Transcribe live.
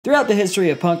Throughout the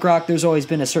history of punk rock, there's always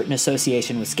been a certain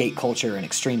association with skate culture and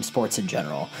extreme sports in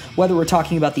general. Whether we're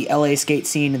talking about the LA skate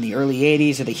scene in the early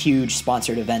 80s or the huge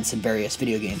sponsored events in various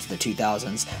video games in the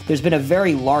 2000s, there's been a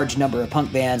very large number of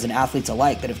punk bands and athletes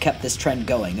alike that have kept this trend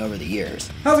going over the years.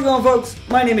 How's it going, folks?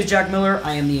 My name is Jack Miller.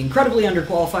 I am the incredibly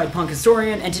underqualified punk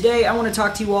historian, and today I want to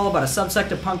talk to you all about a subsect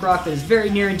of punk rock that is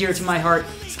very near and dear to my heart,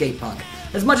 skate punk.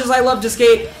 As much as I love to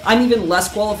skate, I'm even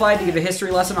less qualified to give a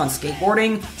history lesson on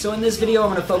skateboarding, so in this video I'm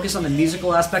going to focus on the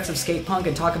musical aspects of skate punk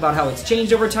and talk about how it's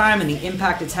changed over time and the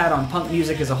impact it's had on punk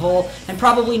music as a whole, and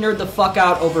probably nerd the fuck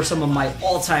out over some of my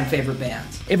all-time favorite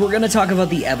bands. If we're going to talk about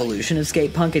the evolution of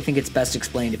skate punk, I think it's best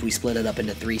explained if we split it up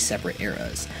into three separate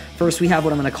eras. First, we have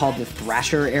what I'm going to call the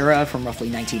Thrasher era from roughly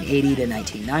 1980 to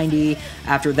 1990.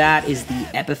 After that is the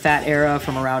Epitaph era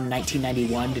from around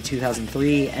 1991 to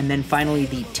 2003, and then finally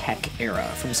the Tech era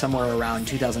from somewhere around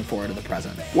 2004 to the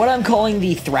present. What I'm calling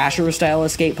the Thrasher style of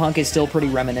skate punk is still pretty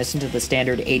reminiscent of the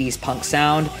standard 80s punk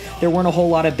sound. There weren't a whole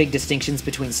lot of big distinctions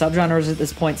between subgenres at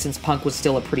this point since punk was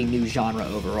still a pretty new genre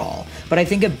overall. But I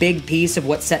think a big piece of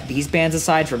what set these bands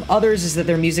aside from others is that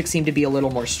their music seemed to be a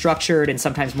little more structured and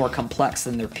sometimes more complex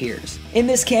than their peers. In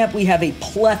this camp we have a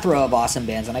plethora of awesome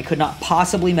bands, and I could not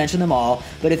possibly mention them all,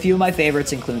 but a few of my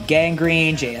favorites include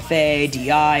Gangrene, JFA,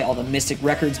 D.R.I, all the Mystic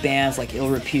Records bands like Ill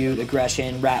Repute, Agression,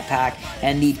 Rat Pack,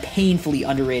 and the painfully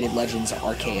underrated legends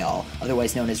RKL,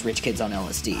 otherwise known as Rich Kids on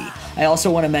LSD. I also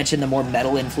want to mention the more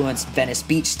metal-influenced Venice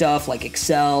Beach stuff like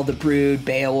Excel, The Brood,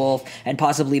 Beowulf, and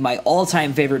possibly my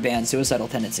all-time favorite band, Suicidal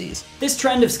Tendencies. This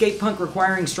trend of skate punk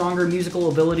requiring stronger musical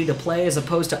ability to play as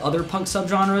opposed to other punk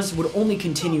subgenres would only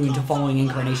continue into following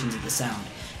incarnations of the sound.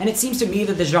 And it seems to me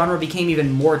that the genre became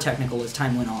even more technical as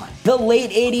time went on. The late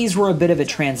 80s were a bit of a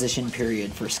transition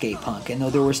period for skate punk, and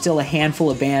though there were still a handful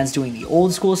of bands doing the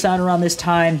old school sound around this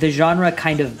time, the genre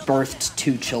kind of birthed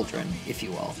two children, if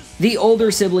you will. The older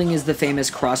sibling is the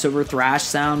famous crossover thrash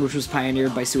sound, which was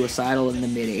pioneered by Suicidal in the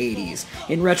mid-80s.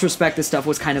 In retrospect, this stuff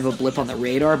was kind of a blip on the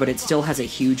radar, but it still has a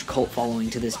huge cult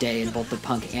following to this day in both the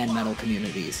punk and metal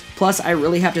communities. Plus, I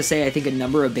really have to say I think a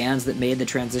number of bands that made the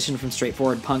transition from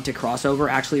straightforward punk to crossover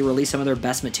actually released some of their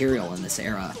best material in this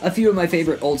era. A few of my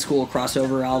favorite old school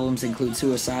crossover albums include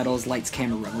Suicidal's Lights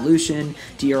Camera Revolution,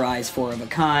 D.R.i's Four of a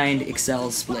Kind,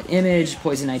 Excel's Split Image,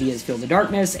 Poison Idea's Feel the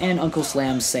Darkness, and Uncle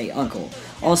Slam's Say Uncle.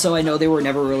 Also, I know they were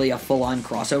never really a full-on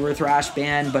crossover thrash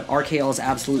band, but RKL's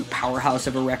absolute powerhouse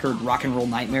of a record, Rock and Roll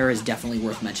Nightmare, is definitely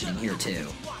worth mentioning here too.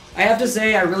 I have to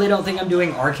say, I really don't think I'm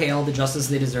doing RKL the justice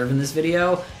they deserve in this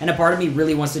video, and a part of me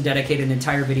really wants to dedicate an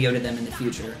entire video to them in the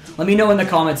future. Let me know in the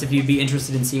comments if you'd be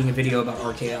interested in seeing a video about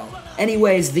RKL.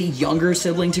 Anyways, the younger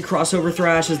sibling to crossover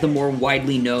thrash is the more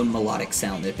widely known melodic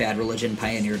sound that Bad Religion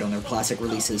pioneered on their classic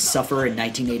releases Suffer in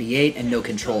 1988 and No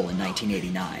Control in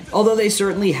 1989. Although they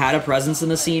certainly had a presence in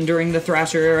the scene during the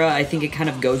Thrasher era, I think it kind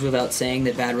of goes without saying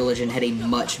that Bad Religion had a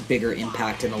much bigger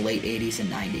impact in the late 80s and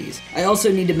 90s. I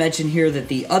also need to mention here that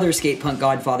the other skate punk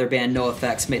godfather band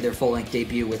NoFX made their full-length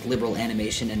debut with Liberal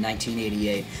Animation in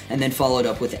 1988, and then followed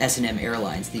up with S&M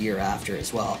Airlines the year after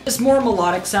as well. This more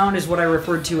melodic sound is what I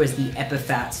referred to as the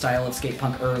Epitaph style of skate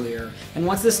punk earlier, and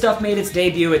once this stuff made its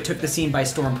debut, it took the scene by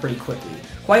storm pretty quickly.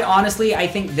 Quite honestly, I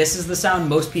think this is the sound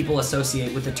most people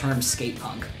associate with the term skate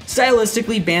punk.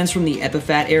 Stylistically, bands from the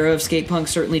Epitaph era of skate punk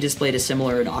certainly displayed a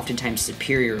similar and oftentimes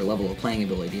superior level of playing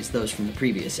ability as those from the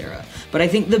previous era, but I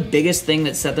think the biggest thing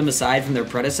that set them aside from their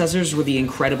predecessors were the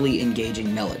incredibly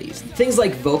engaging melodies. Things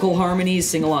like vocal harmonies,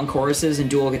 sing-along choruses, and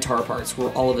dual guitar parts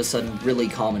were all of a sudden really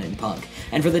common in punk,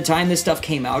 and for the time this stuff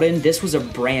came out in, this was a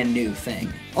brand new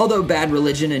thing. Although Bad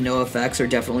Religion and NoFX are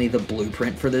definitely the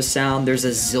blueprint for this sound, there's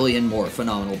a zillion more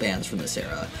phenomenal bands from this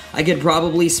era. I could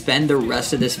probably spend the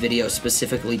rest of this video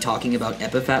specifically talking about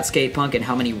Epitaph skate punk and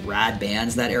how many rad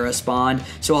bands that era spawned,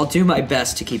 so I'll do my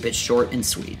best to keep it short and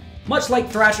sweet. Much like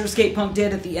Thrasher skate punk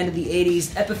did at the end of the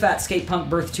 80s, Epitaph skate punk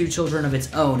birthed two children of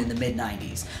its own in the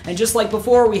mid-90s. And just like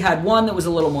before, we had one that was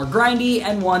a little more grindy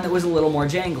and one that was a little more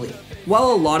jangly.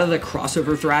 While a lot of the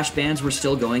crossover thrash bands were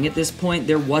still going at this point,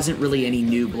 there wasn't really any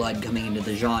new blood coming into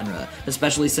the genre,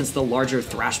 especially since the larger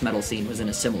thrash metal scene was in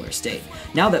a similar state.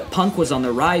 Now that punk was on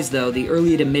the rise though, the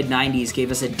early to mid-90s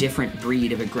gave us a different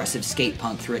breed of aggressive skate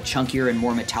punk through a chunkier and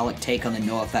more metallic take on the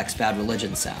NoFX Bad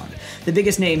Religion sound. The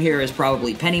biggest name here is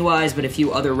probably Pennywise, but a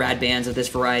few other rad bands of this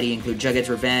variety include Jughead's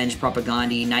Revenge,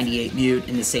 Propagandhi, 98 Mute,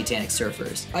 and the Satanic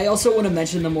Surfers. I also want to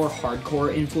mention the more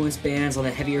hardcore influenced bands on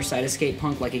the heavier side of skate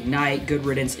punk like Ignite, Good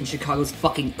Riddance, and Chicago's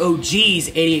fucking OGs,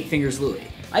 88 Fingers Louie.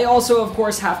 I also, of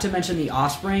course, have to mention The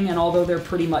Offspring, and although they're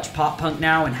pretty much pop punk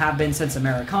now and have been since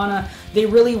Americana, they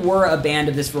really were a band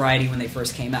of this variety when they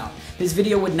first came out. This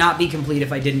video would not be complete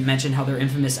if I didn't mention how their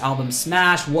infamous album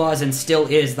Smash was and still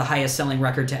is the highest selling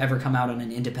record to ever come out on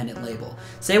an independent label.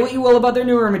 Say what you will about their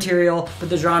newer material, but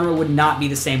the genre would not be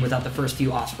the same without the first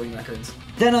few Offspring records.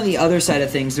 Then on the other side of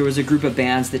things, there was a group of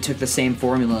bands that took the same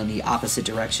formula in the opposite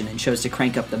direction and chose to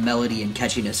crank up the melody and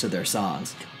catchiness of their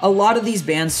songs. A lot of these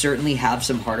bands certainly have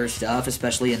some harder stuff,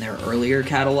 especially in their earlier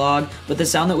catalog, but the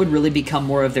sound that would really become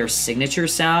more of their signature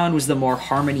sound was the more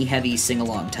harmony-heavy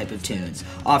sing-along type of tunes,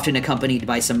 often accompanied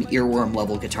by some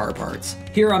earworm-level guitar parts.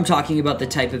 Here I'm talking about the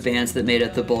type of bands that made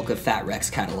up the bulk of Fat Wreck's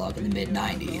catalog in the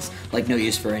mid-90s, like No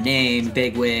Use for a Name,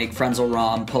 Bigwig, Frenzal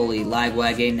Rhomb, Pulley,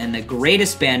 Lagwagon, and the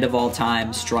greatest band of all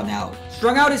time, Strung Out.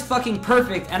 Strung Out is fucking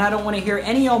perfect, and I don't want to hear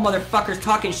any of y'all motherfuckers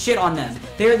talking shit on them.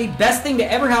 They are the best thing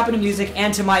to ever happen to music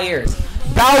and to my ears.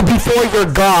 Bow before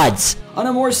your gods! On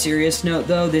a more serious note,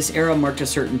 though, this era marked a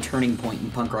certain turning point in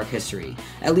punk rock history.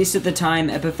 At least at the time,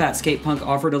 Epitaph skate punk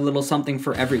offered a little something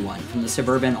for everyone, from the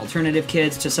suburban alternative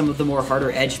kids to some of the more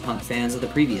harder-edged punk fans of the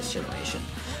previous generation.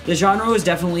 The genre was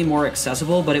definitely more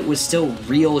accessible, but it was still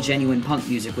real, genuine punk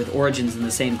music with origins in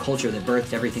the same culture that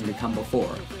birthed everything to come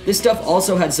before. This stuff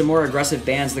also had some more aggressive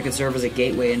bands that could serve as a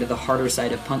gateway into the harder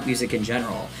side of punk music in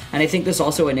general, and I think this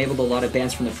also enabled a lot of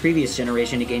bands from the previous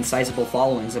generation to gain sizable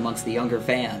followings amongst the younger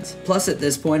fans. Plus, at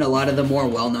this point, a lot of the more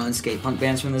well-known skate punk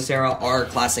bands from this era are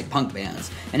classic punk bands,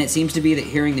 and it seems to be that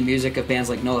hearing the music of bands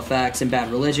like NoFX and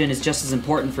Bad Religion is just as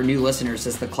important for new listeners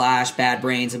as The Clash, Bad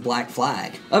Brains, and Black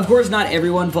Flag. Of course, not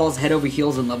everyone falls head over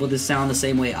heels in love with this sound the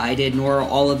same way I did, nor are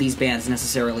all of these bands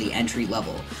necessarily entry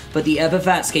level. But the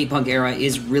Epitaph skate punk era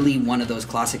is really one of those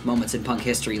classic moments in punk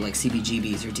history like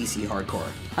CBGB's or DC Hardcore.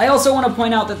 I also want to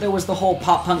point out that there was the whole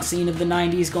pop punk scene of the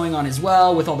 90s going on as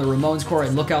well, with all the Ramones core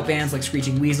and lookout bands like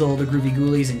Screeching Weasel, the Groovy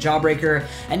Ghoulies, and Jawbreaker,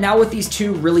 and now with these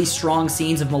two really strong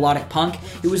scenes of melodic punk,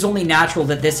 it was only natural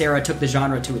that this era took the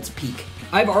genre to its peak.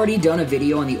 I've already done a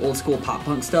video on the old school pop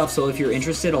punk stuff, so if you're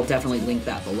interested, I'll definitely link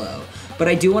that below. But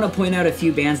I do want to point out a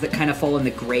few bands that kind of fall in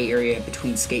the gray area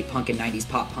between skate punk and 90s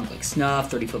pop punk like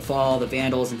Snuff, 30 Foot Fall, The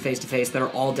Vandals, and Face to Face that are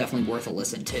all definitely worth a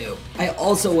listen to. I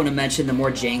also want to mention the more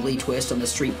jangly twist on the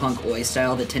street punk oi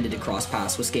style that tended to cross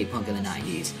paths with skate punk in the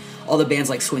 90s. All the bands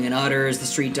like Swingin' Utters, The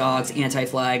Street Dogs,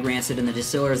 Anti-Flag, Rancid, and The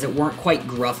Distillers that weren't quite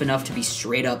gruff enough to be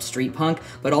straight up street punk,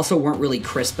 but also weren't really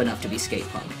crisp enough to be skate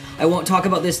punk. I won't talk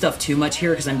about this stuff too much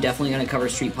here because I'm definitely going to cover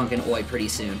street punk and oi pretty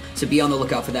soon, so be on the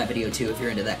lookout for that video too if you're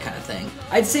into that kind of thing.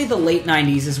 I'd say the late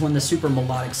 90s is when the super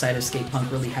melodic side of skate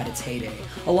punk really had its heyday.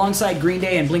 Alongside Green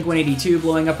Day and Blink-182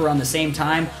 blowing up around the same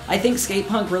time, I think skate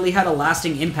punk really had a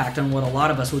lasting impact on what a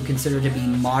lot of us would consider to be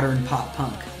modern pop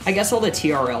punk. I guess all the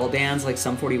TRL bands like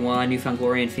Sum 41, Newfound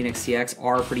Glory, and Phoenix TX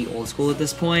are pretty old school at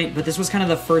this point, but this was kind of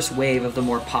the first wave of the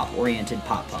more pop-oriented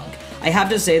pop punk. I have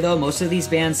to say though, most of these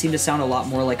bands seem to sound a lot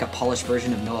more like a polished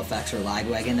version of NoFX or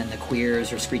Lagwagon than the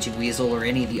Queers or Screeching Weasel or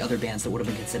any of the other bands that would have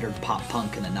been considered pop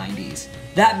punk in the 90s.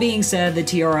 That being said, the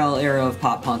TRL era of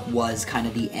pop punk was kind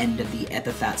of the end of the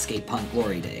Epitaph skate punk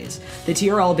glory days. The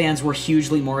TRL bands were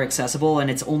hugely more accessible, and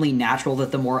it's only natural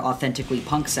that the more authentically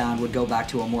punk sound would go back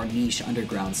to a more niche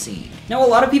underground scene. Now, a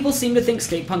lot of people seem to think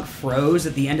skate punk froze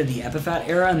at the end of the Epitaph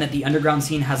era and that the underground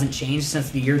scene hasn't changed since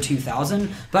the year 2000,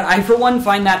 but I for one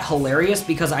find that hilarious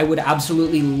because I would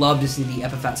absolutely love to see the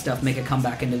Epitaph stuff make a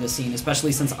comeback into the scene,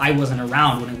 especially since I wasn't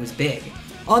around when it was big.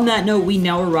 On that note, we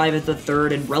now arrive at the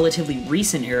third and relatively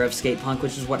recent era of skate punk,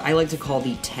 which is what I like to call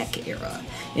the tech era.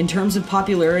 In terms of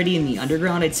popularity in the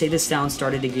underground, I'd say this sound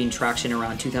started to gain traction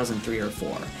around 2003 or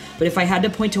 4. But if I had to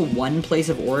point to one place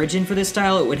of origin for this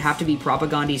style, it would have to be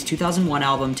Propagandi's 2001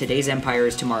 album, Today's Empire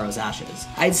is Tomorrow's Ashes.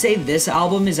 I'd say this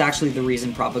album is actually the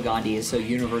reason Propagandhi is so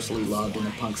universally loved in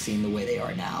the punk scene the way they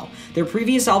are now. Their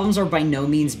previous albums are by no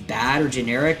means bad or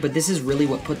generic, but this is really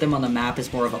what put them on the map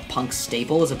as more of a punk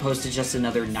staple as opposed to just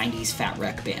another 90s Fat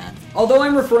Wreck band. Although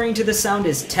I'm referring to this sound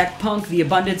as tech punk, the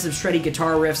abundance of shreddy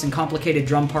guitar riffs and complicated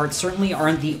drum parts certainly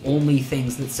aren't the only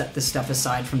things that set this stuff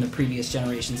aside from the previous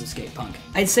generations of skate punk.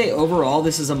 I'd say overall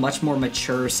this is a much more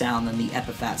mature sound than the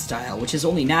Epitaph style, which is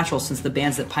only natural since the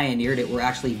bands that pioneered it were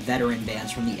actually veteran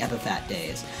bands from the Epitaph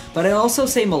days. But I'd also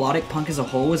say melodic punk as a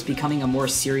whole was becoming a more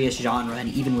serious genre, and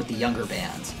even with the younger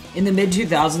bands. In the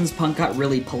mid-2000s, punk got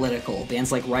really political. Bands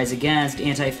like Rise Against,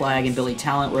 Anti-Flag, and Billy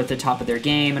Talent were at the top of their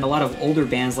game, and a lot of older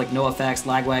bands like NoFX,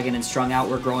 Lagwagon, and Strung Out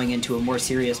were growing into a more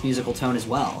serious musical tone as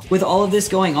well. With all of this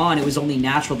going on, it was only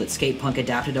natural that skate punk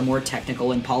adapted a more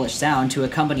technical and polished sound to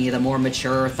accompany the more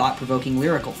mature, thought-provoking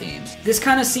lyrical themes. This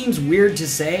kind of seems weird to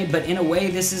say, but in a way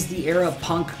this is the era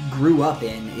punk grew up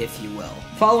in, if you will.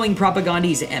 Following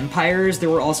Propagandhi's Empires,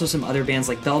 there were also some other bands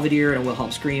like Belvedere and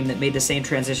Wilhelm Scream that made the same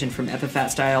transition from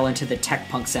Epitaph style into the tech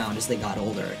punk sound as they got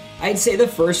older. I'd say the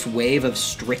first wave of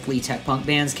strictly tech punk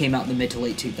bands came out in the mid to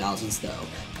late 2000s though.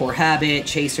 Poor Habit,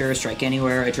 Chaser, Strike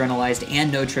Anywhere, Adrenalized,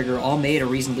 and No Trigger all made a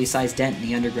reasonably sized dent in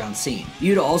the underground scene.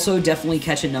 You'd also definitely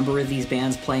catch a number of these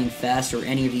bands playing Fest or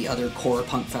any of the other core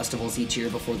punk festivals each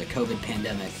year before the COVID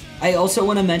pandemic. I also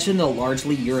want to mention the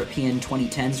largely European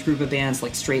 2010s group of bands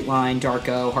like Straightline,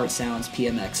 Darko, Heart Sounds,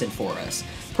 PMX, and Forest.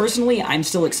 Personally, I'm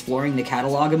still exploring the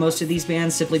catalog of most of these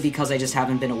bands simply because I just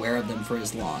haven't been aware of them for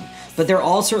as long, but they're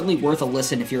all certainly worth a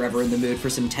listen if you're ever in the mood for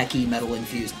some techie,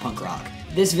 metal-infused punk rock.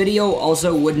 This video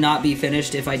also would not be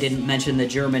finished if I didn't mention the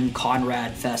German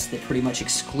Konrad Fest that pretty much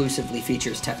exclusively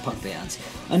features tech punk bands.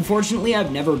 Unfortunately,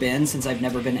 I've never been, since I've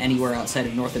never been anywhere outside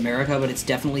of North America, but it's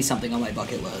definitely something on my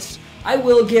bucket list. I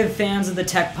will give fans of the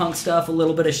tech punk stuff a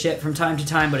little bit of shit from time to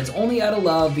time, but it's only out of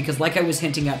love because, like I was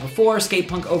hinting at before, skate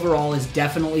punk overall is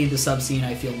definitely the subscene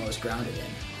I feel most grounded in.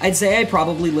 I'd say I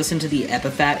probably listen to the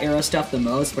Epitaph era stuff the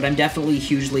most, but I'm definitely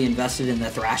hugely invested in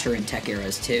the thrasher and tech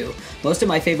eras too. Most of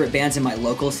my favorite bands in my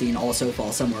local scene also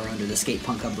fall somewhere under the skate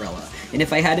punk umbrella, and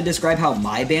if I had to describe how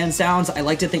my band sounds, I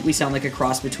like to think we sound like a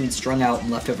cross between Strung Out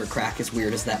and Leftover Crack, as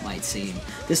weird as that might seem.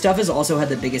 This stuff has also had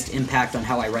the biggest impact on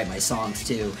how I write my songs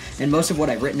too, and most of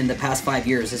what I've written in the past 5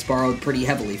 years has borrowed pretty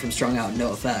heavily from Strung Out and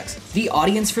NoFX. The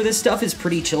audience for this stuff is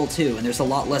pretty chill too, and there's a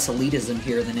lot less elitism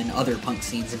here than in other punk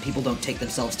scenes, and people don't take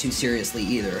themselves too seriously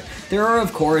either. There are,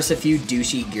 of course, a few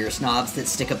douchey gear snobs that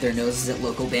stick up their noses at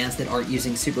local bands that aren't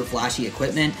using super flashy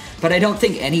equipment, but I don't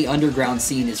think any underground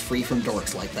scene is free from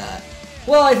dorks like that.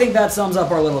 Well, I think that sums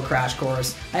up our little crash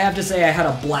course. I have to say I had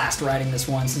a blast writing this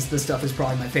one, since this stuff is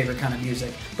probably my favorite kind of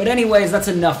music. But anyways, that's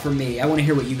enough for me. I want to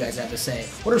hear what you guys have to say.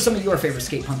 What are some of your favorite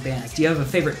skate punk bands? Do you have a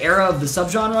favorite era of the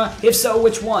subgenre? If so,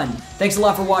 which one? Thanks a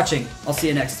lot for watching. I'll see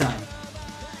you next time.